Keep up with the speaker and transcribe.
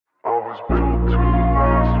I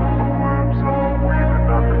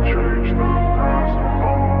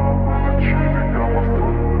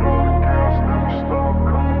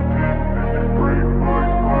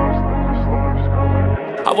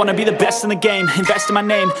wanna be the best in the game, invest in my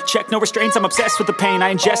name. Check no restraints, I'm obsessed with the pain.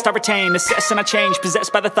 I ingest, I retain, assess and I change.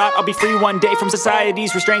 Possessed by the thought I'll be free one day from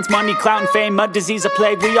society's restraints. Money, clout and fame, mud, disease, a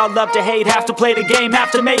plague. We all love to hate, have to play the game,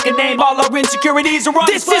 have to make a name. All our insecurities are on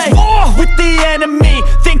display. This is war with the enemy,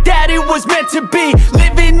 think that it was meant to be.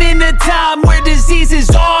 Living in a time where disease is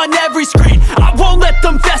on every screen. I won't let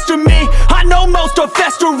them fester me, I know most are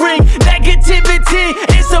festering. Negativity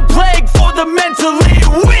is a plague for the mentally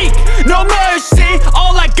weak. No mercy,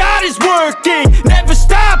 all I got is working. Never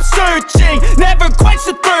stop searching, never quite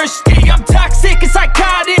so thirsty. I'm toxic and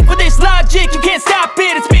psychotic, with this logic, you can't stop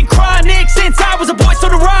it. It's been chronic since I was a boy, so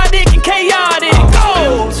neurotic and chaotic.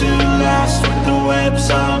 Built to last with the webs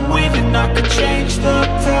I'm weaving. I could change the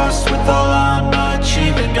past with all I'm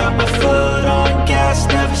achieving. Got my foot on gas,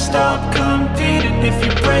 never stop competing. If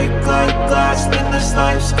you break like glass, then this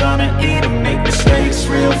life's gonna eat 'em. Make mistakes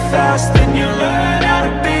real fast, then you learn how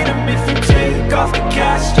to beat 'em. If you take off the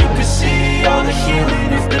cast, you can see all the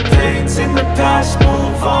healing. If the pain's in the past,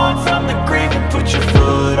 move on from the grave and put your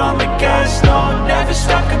foot on the gas. No, never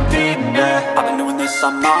stop competing, yeah. I've been doing this,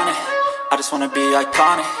 I'm on it. I just wanna be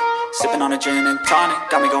iconic. Sipping on a gin and tonic,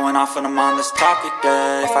 got me going off when I'm on this topic,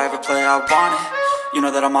 yeah. If I ever play, I want it. You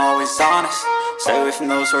know that I'm always honest. Stay away from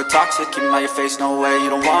those who are toxic. Keep them out your face, no way, you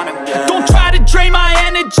don't want it, yeah. Don't try to drain my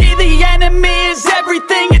energy. The enemy is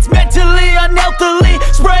everything. It's mentally, unhealthily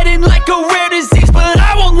spreading like a rare disease, but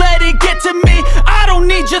I won't let it get to me. I don't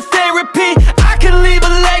need your therapy. I can leave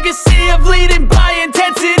a legacy of leading by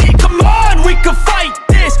intensity. Come on, we can fight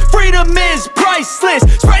this. Freedom is priceless.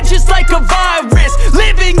 Spread just like a virus.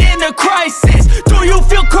 Living in a crisis. Do you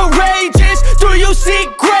feel courageous? Do you see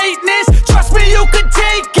greatness? Trust me, you can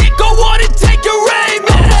take it. Go on and take your aim.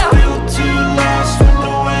 I was built to last with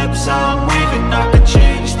the webs I'm weaving. I could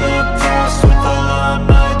change the past with all I'm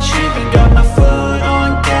achieving. Got my foot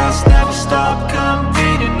on gas, never stop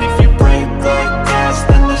competing. If you break like glass,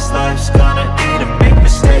 then this life's gonna eat 'em. Make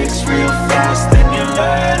mistakes real fast, then you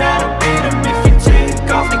learn how to beat 'em. If you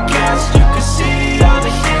take off the gas, you can see all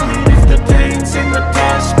the healing. If the pain's in the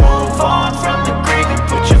past, move on from the grave and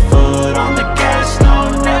put your foot on the gas. No,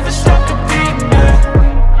 never stop competing, yeah.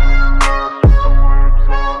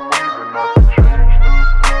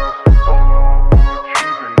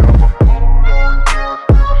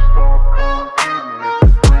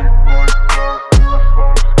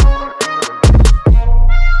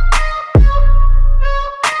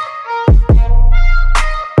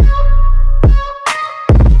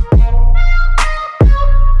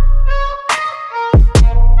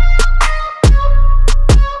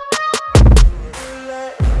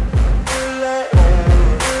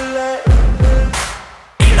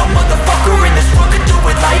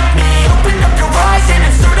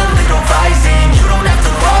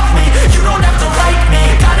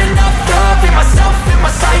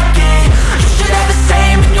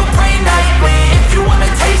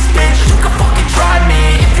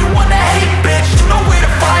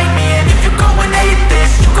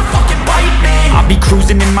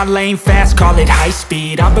 Lane fast, call it high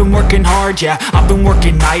speed. I've been working hard, yeah, I've been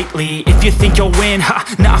working nightly. If you think you'll win, ha,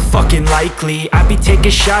 not fucking likely. I be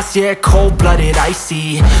taking shots, yeah, cold-blooded,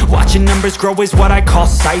 icy. Watching numbers grow is what I call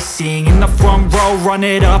sightseeing. In the front row, run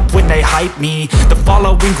it up when they hype me. The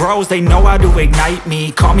following grows, they know how to ignite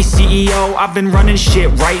me. Call me CEO, I've been running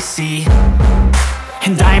shit right, see.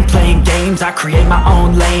 And I ain't playing games, I create my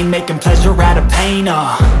own lane. Making pleasure out of pain,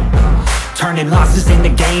 turning losses into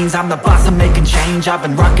gains. I'm the boss, I'm making change. I've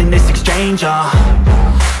been rocking this exchange,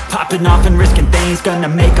 popping off and risking things. Gonna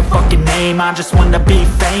make a fucking name. I just wanna be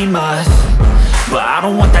famous, but I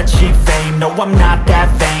don't want that cheap fame. No, I'm not that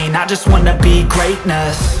vain. I just wanna be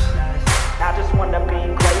greatness. I just wanna be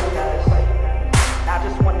greatness. I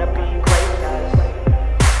just wanna be greatness.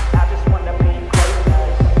 I just wanna be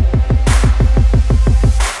greatness.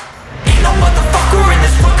 Ain't no motherfucker in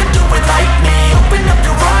this world could do it like me. Open up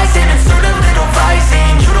your eyes and insert a little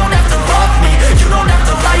rising. You don't have to love me, you don't have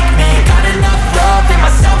to like me. Got enough love in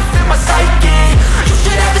myself, in my psyche. You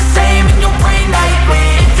should have the same in your brain nightly.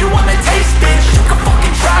 If you wanna taste, bitch, you can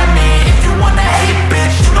fucking try me. If you wanna hate,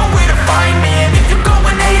 bitch, you know where to find me. And if you go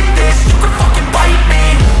and hate this, you can fucking bite me.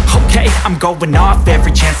 Okay, I'm going off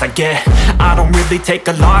every chance I get. I don't really take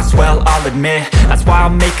a loss, well, I'll admit. That's why I'll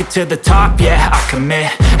make it to the top, yeah, I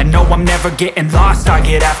commit. And no, I'm never getting lost, I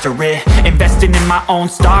get after it. Investing in my own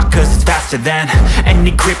stock, cause it's faster than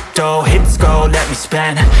any crypto hits go, let me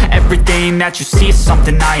spend. Everything that you see is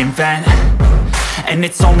something I invent. and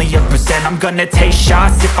it's only a percent. I'm gonna take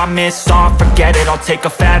shots, if I miss all, forget it. I'll take a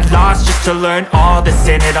fat loss just to learn all that's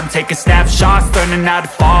in it. I'm taking snapshots, learning how to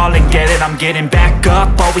fall and get it. I'm getting back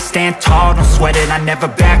up, always stand tall, don't sweat it. I never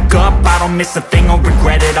back up, I don't miss a thing or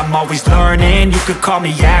regret it. I'm always learning, you could call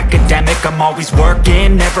me academic. I'm always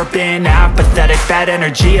working, never been apathetic. Bad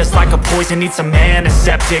energy is like a poison, needs a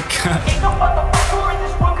antiseptic.